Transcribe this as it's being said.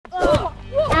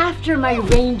After my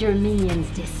ranger minions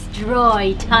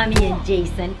destroy Tommy and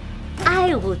Jason,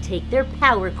 I will take their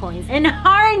power coins and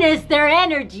harness their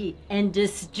energy and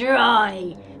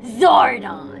destroy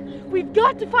Zordon. We've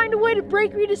got to find a way to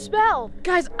break Rita's spell.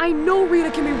 Guys, I know Rita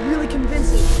can be really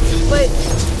convincing, but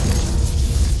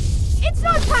it's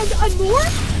not time to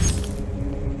unmorph.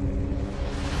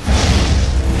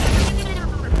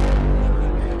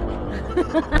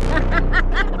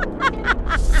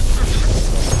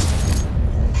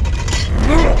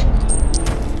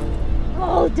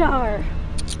 Goldar,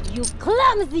 you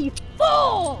clumsy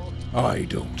fool! I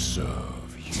don't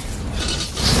serve you.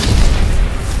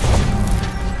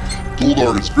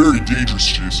 Goldar is very dangerous,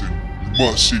 Jason. You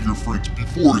must save your friends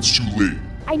before it's too late.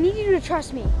 I need you to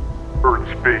trust me.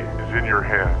 Earth's fate is in your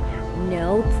hands.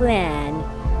 No plan,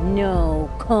 no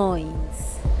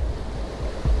coins.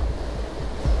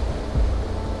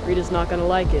 Rita's not gonna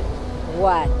like it.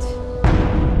 What?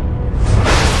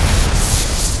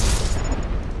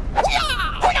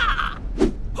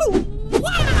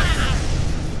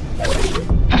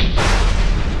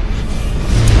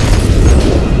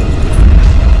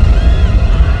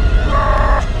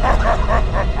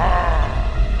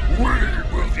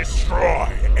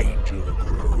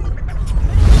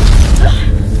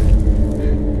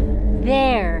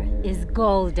 There is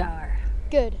Goldar.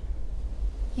 Good.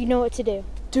 You know what to do.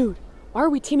 Dude, why are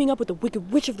we teaming up with the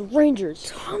Wicked Witch of the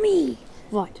Rangers? Tommy!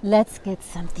 What? Let's get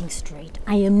something straight.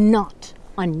 I am not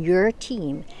on your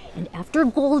team, and after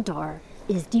Goldar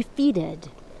is defeated,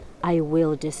 I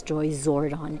will destroy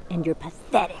Zordon and your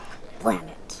pathetic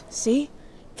planet. See?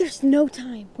 There's no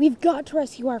time. We've got to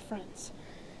rescue our friends.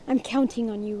 I'm counting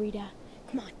on you, Rita.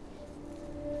 Come on.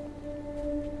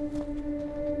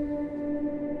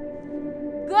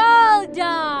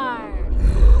 Goldar!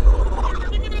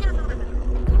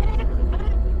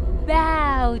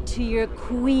 Bow to your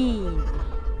queen.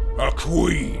 A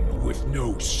queen with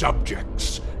no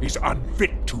subjects is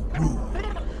unfit to rule.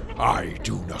 I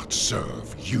do not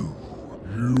serve you.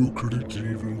 You couldn't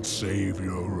even save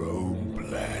your own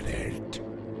planet.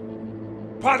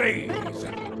 Putties,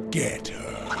 get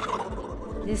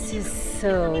her. This is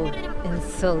so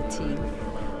insulting.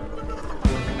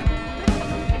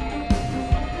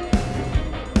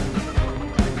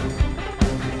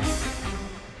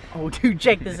 Oh, dude,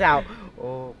 check this out.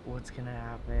 Oh, what's gonna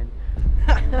happen?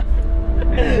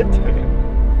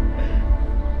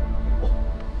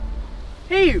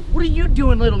 Hey, what are you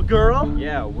doing, little girl?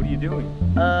 Yeah, what are you doing?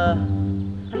 I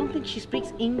don't think she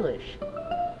speaks English.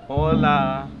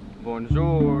 Hola,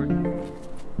 bonjour.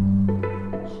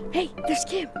 Hey, there's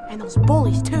Kim. And those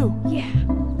bullies, too. Yeah,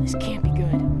 this can't be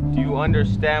good. Do you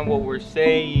understand what we're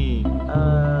saying?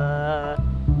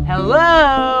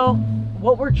 Hello?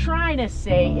 What we're trying to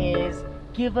say is,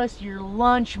 give us your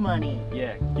lunch money.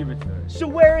 Yeah, give it to her. So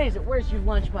where is it? Where's your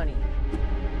lunch money?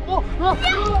 Oh, oh,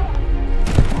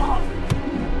 oh.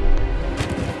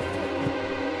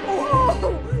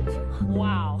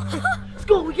 Wow. Let's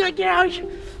go, we gotta get out of here.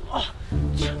 Oh,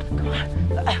 come on.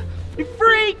 You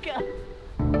freak!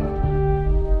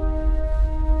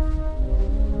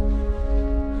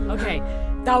 Okay,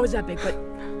 that was epic, but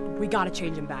we gotta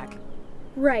change him back.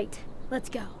 Right. Let's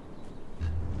go.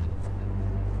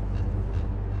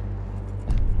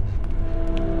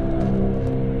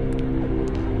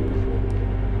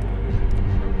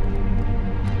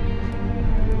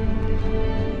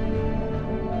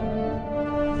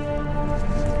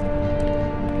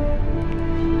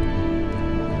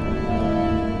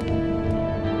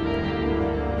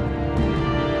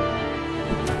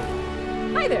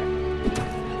 Hi there.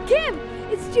 Kim,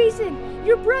 it's Jason,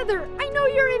 your brother. I know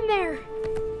you're in there.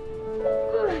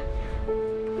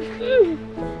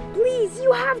 Please,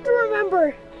 you have to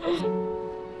remember.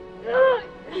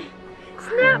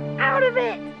 Snap out of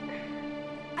it.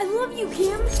 I love you,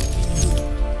 Kim.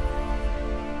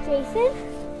 Jason,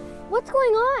 what's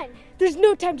going on? There's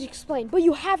no time to explain, but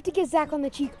you have to get Zack on the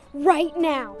cheek right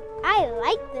now. I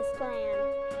like this plan.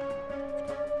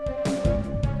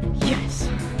 Yes.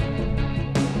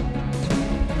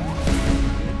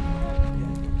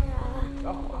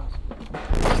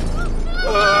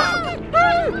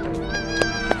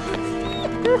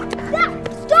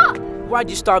 Zack, stop! Why'd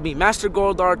you stop me? Master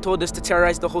Goldar told us to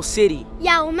terrorize the whole city.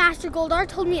 Yeah, well, Master Goldar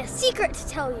told me a secret to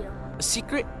tell you. A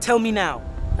secret? Tell me now.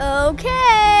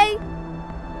 Okay.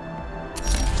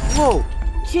 Whoa,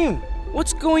 Kim,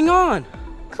 what's going on?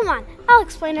 Come on, I'll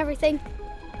explain everything.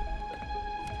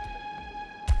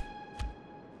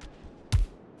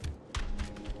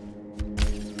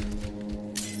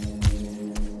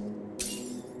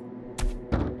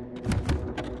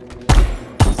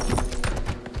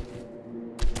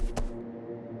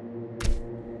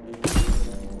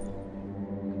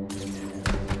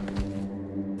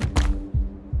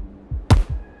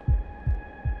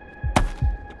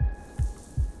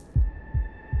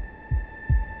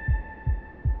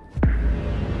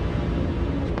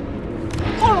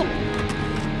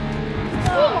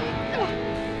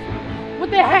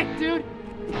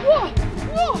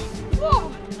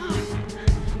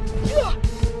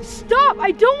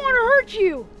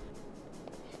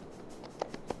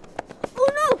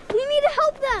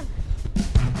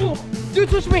 Dude,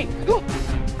 switch me!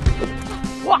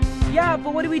 What? Yeah,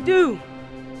 but what do we do?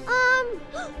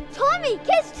 Tommy,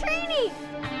 Kidz training!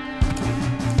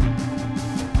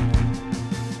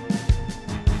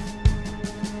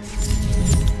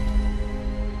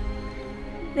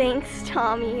 Thanks,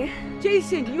 Tommy.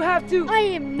 Jason, you have to. I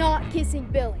am not kissing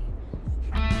Billy.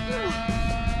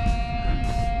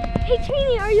 Hey,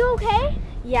 Trini, are you okay?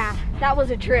 Yeah, that was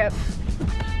a trip.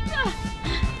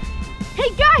 Hey,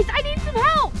 guys, I need some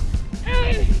help!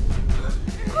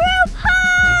 Group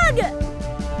hug!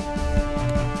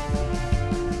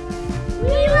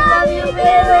 We love you,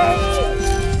 Billy!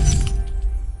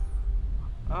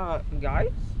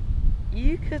 Guys?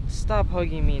 You could stop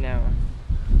hugging me now.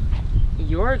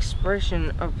 Your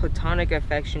expression of platonic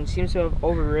affection seems to have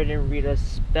overridden Rita's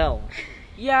spell.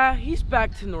 Yeah, he's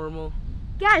back to normal.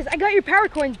 Guys, I got your power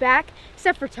coins back,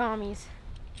 except for Tommy's.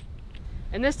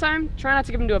 And this time, try not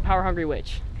to give him to a power-hungry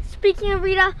witch. Speaking of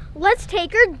Rita, let's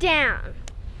take her down.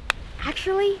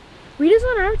 Actually, Rita's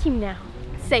on our team now.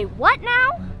 Say what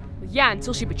now? Yeah,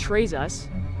 until she betrays us.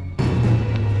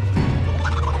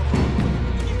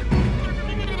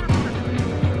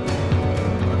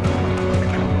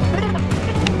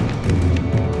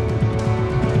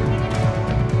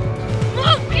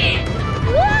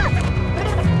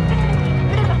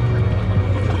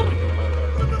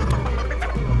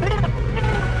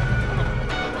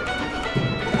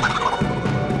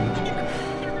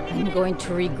 I'm going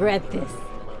to regret this.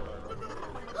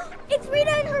 It's Rita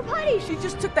and her buddy. She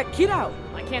just took that kid out.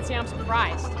 I can't say I'm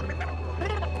surprised.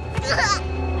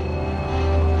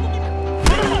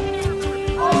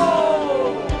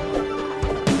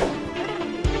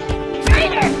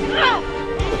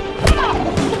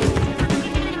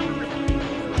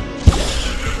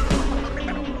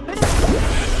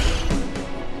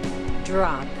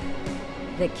 Drop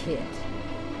the kid.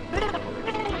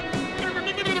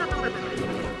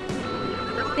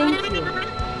 Thank you.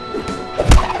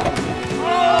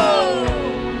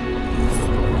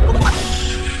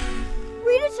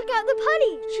 Rita took out the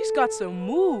putty. She's got some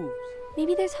moves.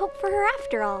 Maybe there's hope for her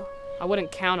after all. I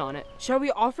wouldn't count on it. Shall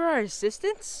we offer our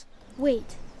assistance?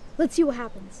 Wait, let's see what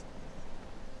happens.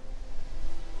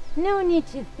 No need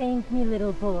to thank me,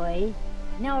 little boy.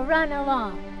 Now run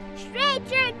along.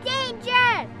 Stranger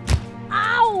danger!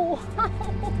 Ow!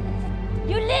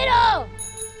 You little!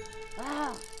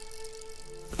 Oh.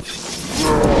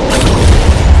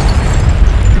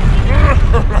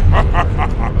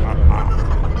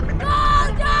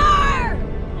 Goldar!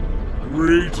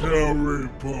 Rita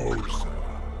Repulsa,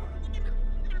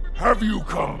 have you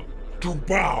come to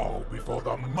bow before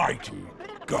the mighty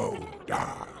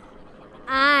Goldar?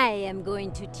 I am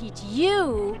going to teach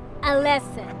you a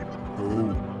lesson.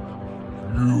 Oh,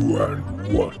 you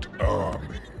and what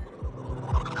army?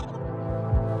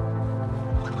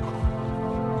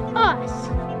 Us!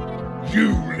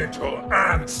 You little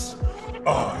ants!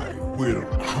 I will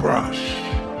crush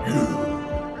you!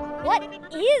 What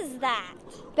is that?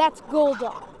 That's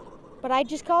Goldar, but I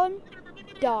just call him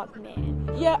Dogman.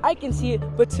 Yeah, I can see it,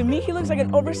 but to me he looks like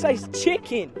an oversized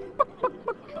chicken.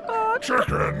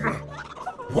 Chicken?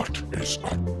 What is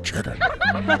a chicken?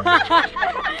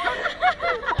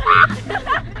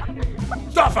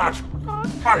 Stop it!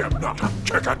 I am not a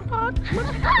chicken!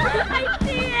 I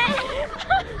see it!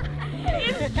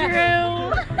 It's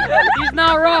true! He's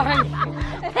not wrong.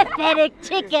 Pathetic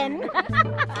chicken.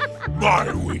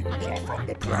 My wings are from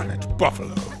the planet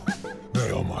Buffalo.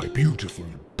 They are my beautiful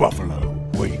buffalo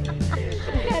wings.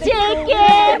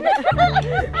 Chicken!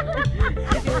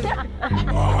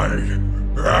 I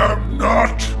am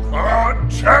not a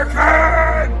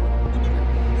chicken!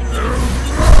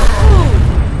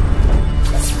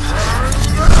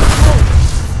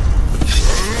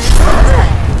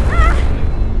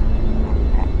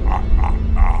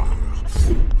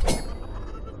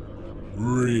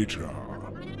 Rita,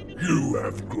 you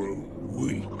have grown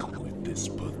weak with this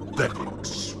pathetic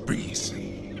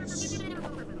species.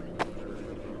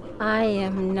 I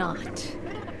am not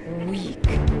weak.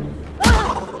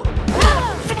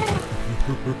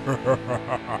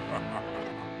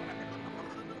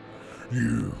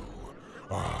 You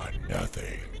are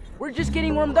nothing. We're just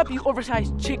getting warmed up, you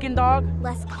oversized chicken dog.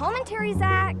 Less commentary,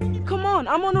 Zack. Come on,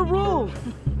 I'm on a roll.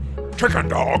 Chicken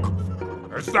dog?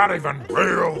 Is that even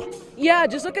real? Yeah,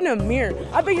 just look in the mirror.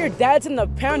 I bet your dad's in the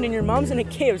pound and your mom's in a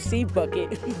KFC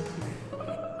bucket.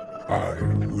 I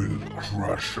will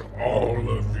crush all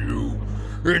of you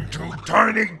into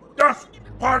tiny dust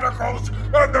particles,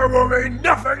 and there will be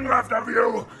nothing left of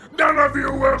you None of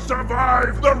you will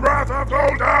survive the wrath of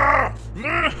Goldar!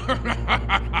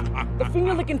 The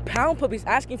finger-licking pound puppy's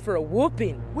asking for a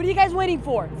whooping. What are you guys waiting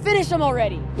for? Finish him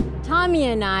already. Tommy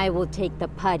and I will take the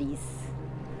putties.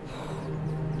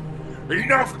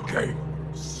 Enough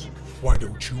games! Why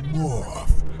don't you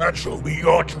morph and show me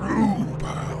your true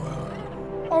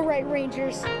power? All right,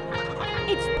 Rangers.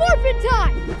 It's morphin'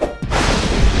 time!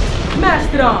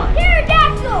 Mastodon!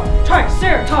 Pterodactyl!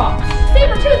 Triceratops!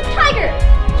 Saber-toothed tiger!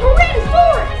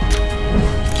 Tyrannosaurus!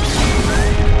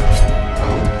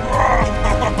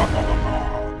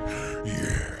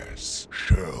 Yes,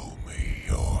 show me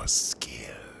your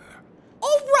skill.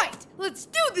 All right, let's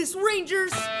do this,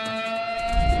 Rangers!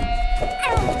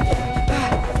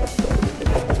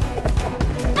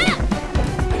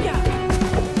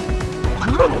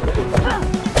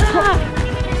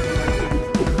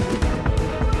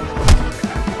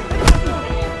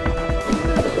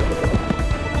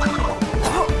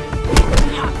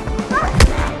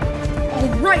 All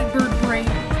right, Bird Brain,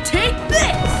 take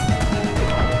this!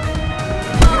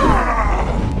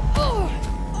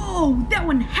 Oh, that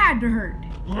one had to hurt.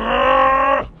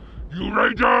 You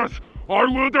Rangers, I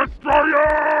will destroy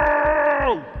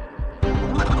you!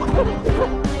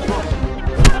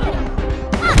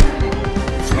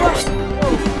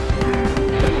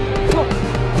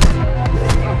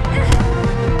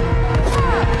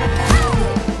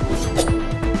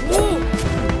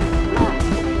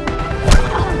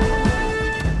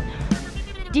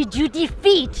 Did you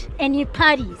defeat any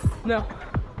putties? No.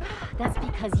 That's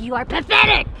because you are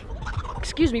pathetic!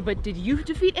 Excuse me, but did you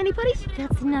defeat any putties?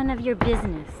 That's none of your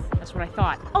business. That's what I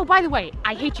thought. Oh, by the way,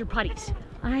 I hate your putties.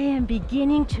 I am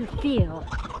beginning to feel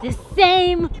the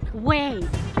same way.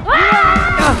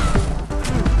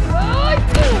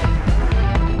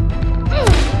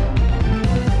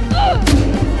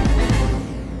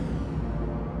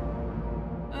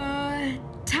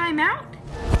 Time out?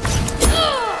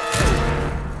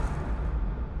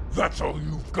 That's all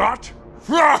you've got?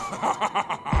 Whoa!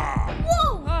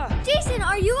 Jason,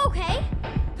 are you okay?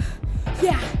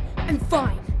 Yeah, I'm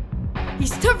fine.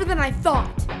 He's tougher than I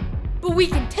thought. But we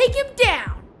can take him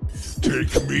down.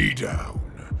 Take me down.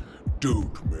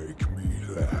 Don't make me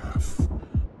laugh.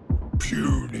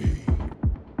 Puny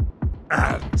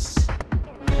ants.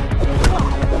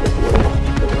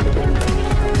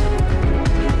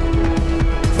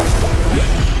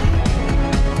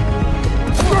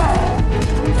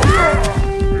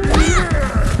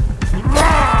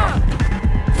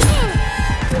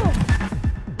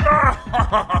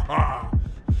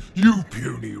 You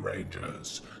puny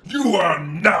Rangers, you are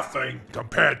nothing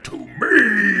compared to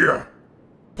me!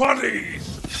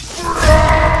 Putties!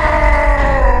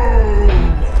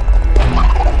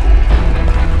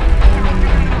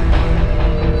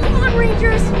 Come on,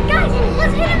 Rangers! Guys,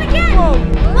 let's hit him again! Whoa!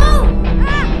 Whoa!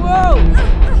 Whoa!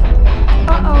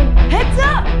 Uh-oh. Heads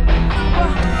up!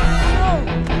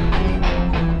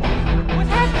 What's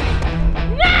happening?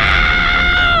 No!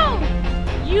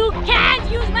 You can't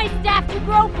use my staff to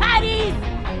grow putties!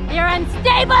 They're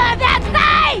unstable of that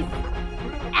size!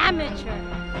 Amateur.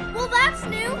 Well, that's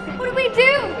new. What do we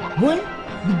do? 1,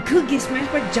 we could get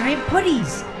smashed by giant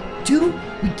putties. 2,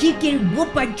 we keep getting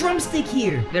whooped by drumstick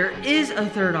here. There is a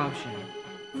third option.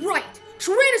 Right.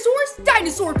 Tyrannosaurus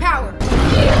dinosaur power.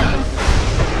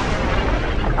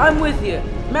 I'm with you.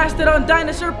 Mastodon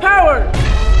dinosaur power!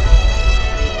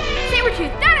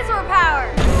 Saber-tooth dinosaur power.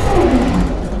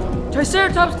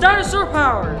 Triceratops dinosaur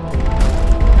power!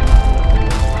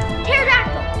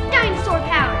 Pterodactyl dinosaur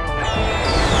power.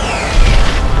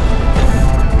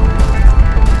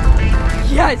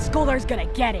 Yes, Goldar's gonna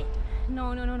get it.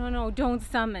 No, don't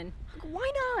summon.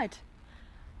 Why not?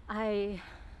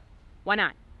 Why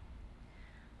not?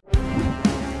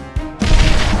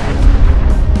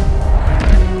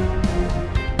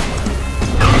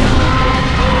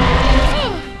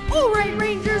 All right,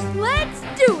 Rangers, let's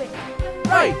do it.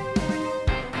 Right!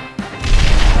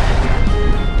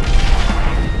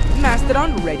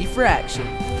 Mastodon ready for action.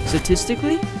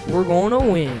 Statistically, we're going to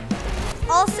win.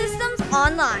 All systems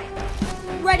online.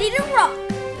 Ready to rock.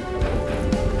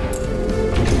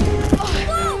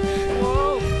 Whoa!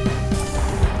 Whoa!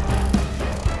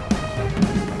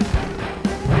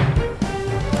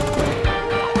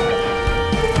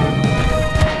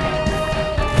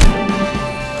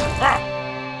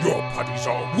 Your putties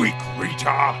are weak,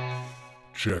 Rita!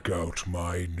 Check out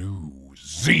my new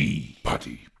Z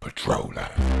Putty Patrollers.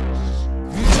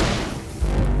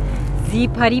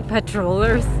 Z-Putty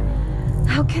Patrollers?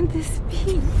 How can this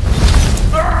be?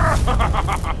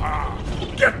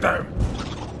 Get them!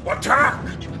 Attack!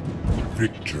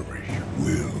 Victory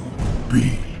will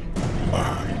be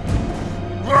mine.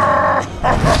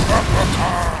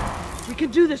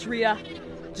 this, Rita.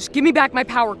 Just give me back my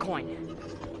power coin.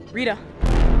 Rita.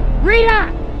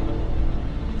 Rita!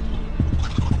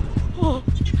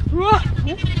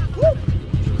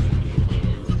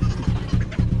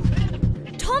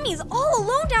 Tommy's all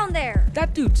alone down there.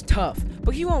 That dude's tough,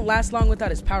 but he won't last long without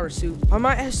his power suit. On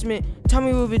my estimate,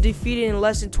 Tommy will be defeated in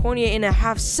less than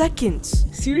 28.5 seconds.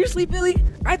 Seriously, Billy?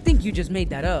 I think you just made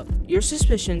that up. Your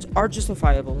suspicions are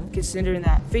justifiable, considering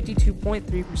that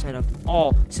 52.3% of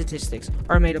all statistics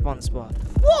are made up on the spot.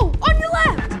 Whoa, on your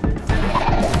left!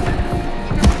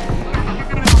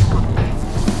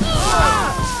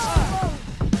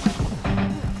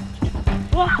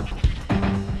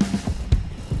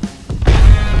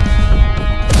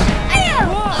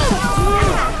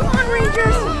 Come on,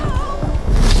 Rangers!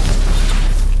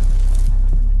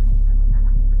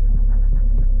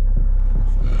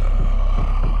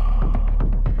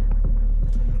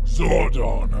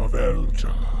 Zordon of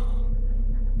Elta.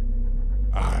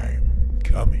 I'm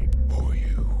coming for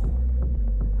you.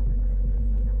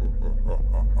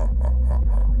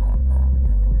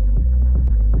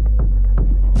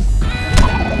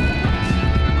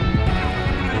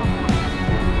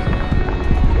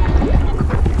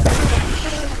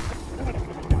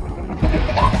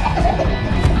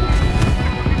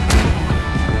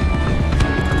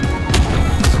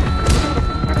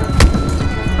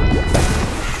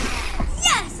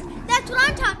 Yes! That's what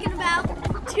I'm talking about.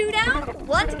 2 down,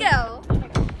 1 to go.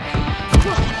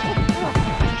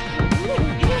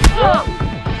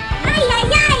 Ay, ay,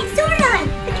 ay! Zordon!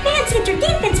 The command center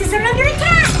defenses are under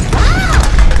attack!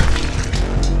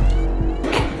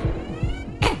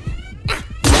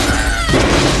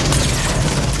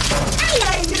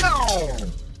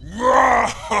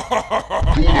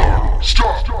 Goldar,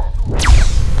 stop!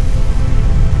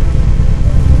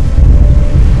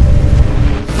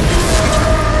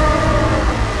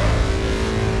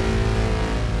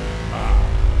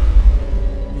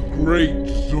 Great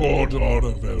Zordon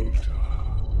of Elta,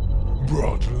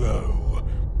 brought low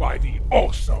by the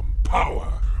awesome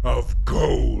power of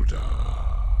Goldar.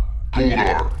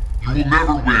 Goldar, you will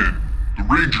never win. The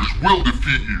Rangers will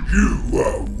defeat you. You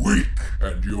are weak,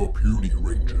 and your puny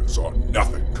Rangers are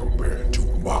nothing compared to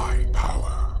my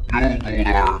power. No,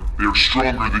 Goldar, they are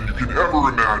stronger than you can ever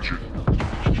imagine.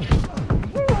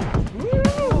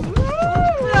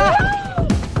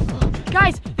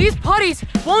 Guys, these putties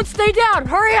won't stay down.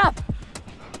 Hurry up!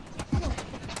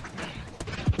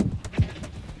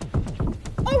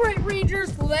 All right,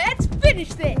 Rangers, let's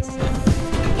finish this.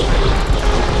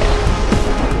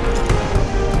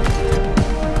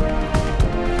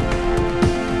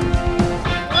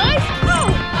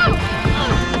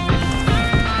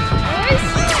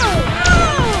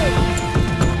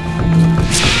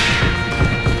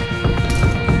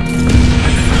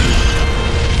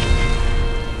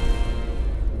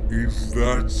 Is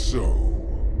that so?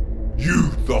 You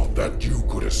thought that you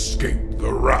could escape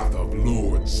the wrath of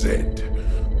Lord Zed,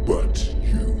 but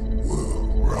you were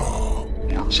wrong.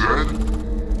 Lord Zed?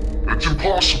 That's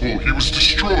impossible. He was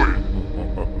destroyed.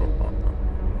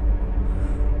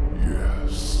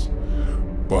 Yes,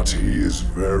 but he is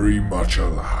very much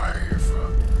alive.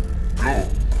 No,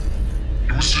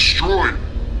 he was destroyed.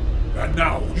 And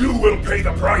now you will pay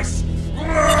the price!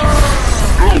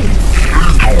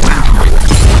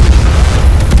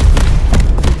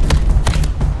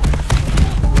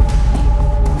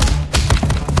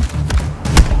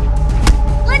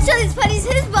 Let's show these putties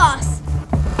his boss.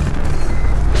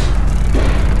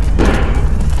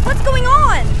 What's going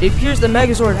on? It appears the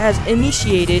Megazord has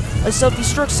initiated a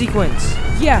self-destruct sequence.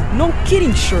 Yeah, no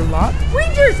kidding, Sherlock.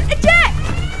 Rangers, attack!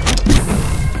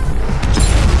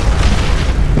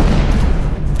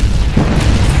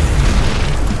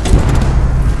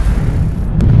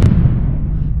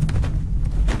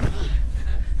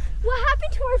 What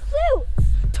happened to our suit?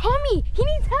 Tommy, he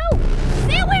needs help.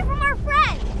 Stay away from our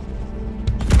friend.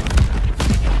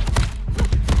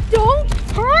 Don't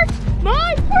hurt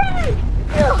my friend!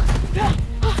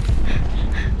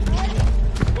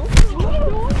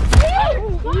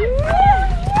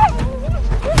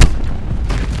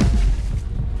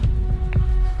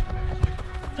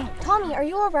 Tommy, are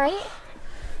you all right?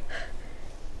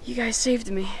 You guys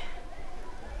saved me.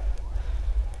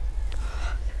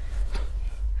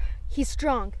 He's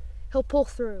strong. He'll pull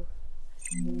through.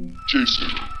 Jason,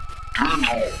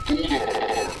 Draper,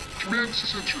 Goldar, command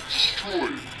center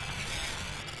destroyed.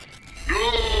 No!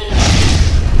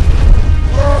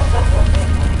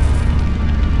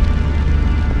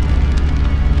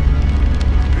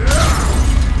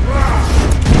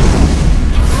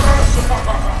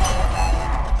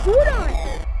 Zordon!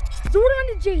 Zordon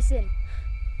to Jason.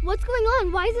 What's going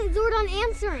on? Why isn't Zordon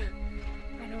answering?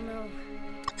 I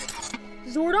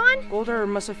Zordon? Goldar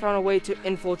must have found a way to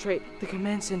infiltrate the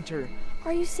command center.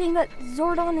 Are you saying that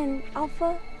Zordon and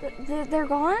Alpha, they're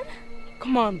gone?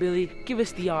 Come on, Billy. Give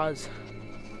us the odds.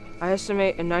 I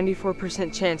estimate a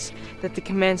 94% chance that the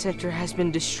command center has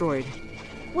been destroyed.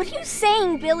 What are you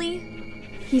saying, Billy?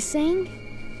 He's saying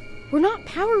we're not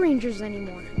Power Rangers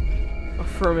anymore.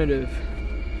 Affirmative.